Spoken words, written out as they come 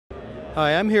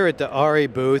Hi, I'm here at the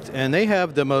Arri booth, and they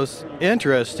have the most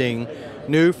interesting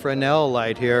new Fresnel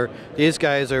light here. These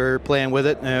guys are playing with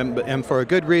it, and for a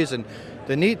good reason.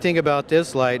 The neat thing about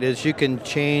this light is you can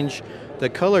change the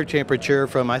color temperature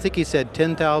from, I think he said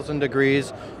 10,000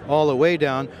 degrees all the way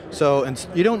down. So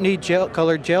you don't need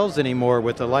colored gels anymore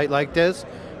with a light like this.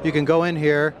 You can go in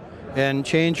here and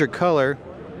change your color.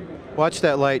 Watch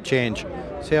that light change.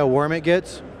 See how warm it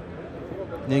gets?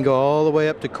 And you can go all the way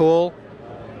up to cool.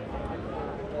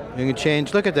 You can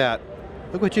change, look at that.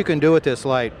 Look what you can do with this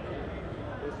light.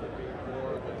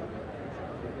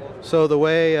 So the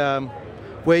way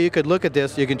you could look at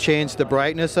this, you can change the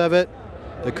brightness of it,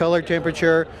 the color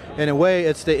temperature. In a way,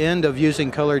 it's the end of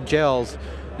using colored gels.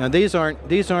 Now these aren't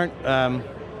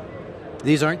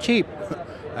cheap.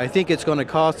 I think it's going to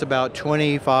cost about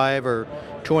 $2,500 or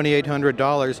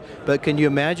 $2,800. But can you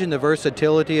imagine the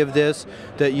versatility of this?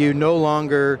 That you no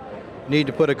longer need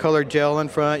to put a colored gel in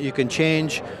front. You can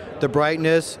change the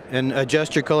brightness and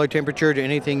adjust your color temperature to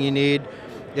anything you need.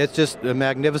 It's just a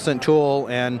magnificent tool,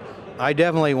 and I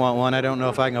definitely want one. I don't know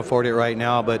if I can afford it right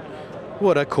now, but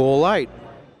what a cool light.